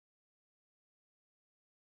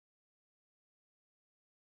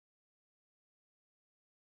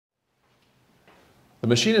The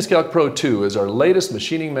Machinist Calc Pro 2 is our latest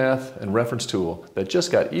machining math and reference tool that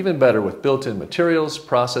just got even better with built-in materials,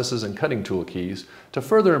 processes, and cutting tool keys to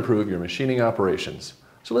further improve your machining operations.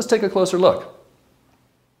 So let's take a closer look.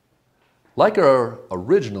 Like our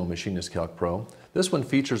original Machinist Calc Pro, this one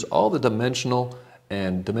features all the dimensional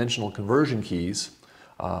and dimensional conversion keys,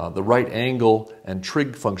 the right angle and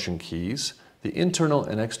trig function keys, the internal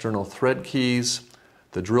and external thread keys,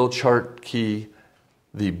 the drill chart key,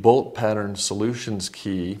 the bolt pattern solutions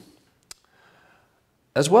key,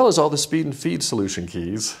 as well as all the speed and feed solution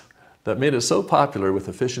keys that made it so popular with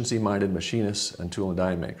efficiency-minded machinists and tool and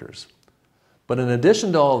die makers. But in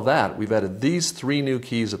addition to all of that, we've added these three new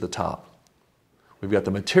keys at the top. We've got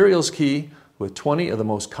the materials key with 20 of the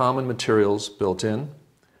most common materials built in,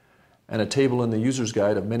 and a table in the user's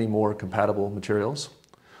guide of many more compatible materials.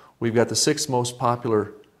 We've got the 6 most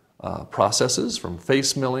popular processes from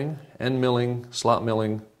face milling, end milling, slot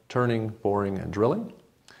milling, turning, boring, and drilling.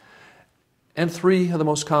 And 3 of the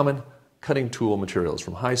most common cutting tool materials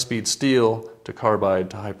from high-speed steel to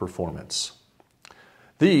carbide to high performance.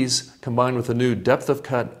 These, combined with the new depth of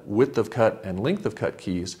cut, width of cut, and length of cut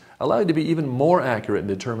keys, allow you to be even more accurate in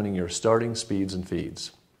determining your starting speeds and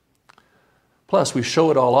feeds. Plus, we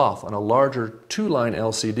show it all off on a larger 2-line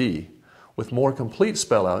LCD with more complete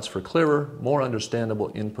spellouts for clearer, more understandable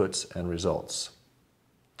inputs and results.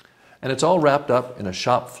 And it's all wrapped up in a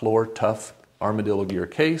shop floor tough armadillo gear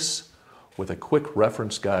case with a quick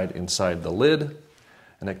reference guide inside the lid,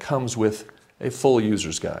 and it comes with a full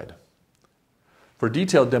user's guide. For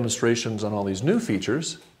detailed demonstrations on all these new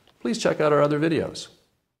features, please check out our other videos.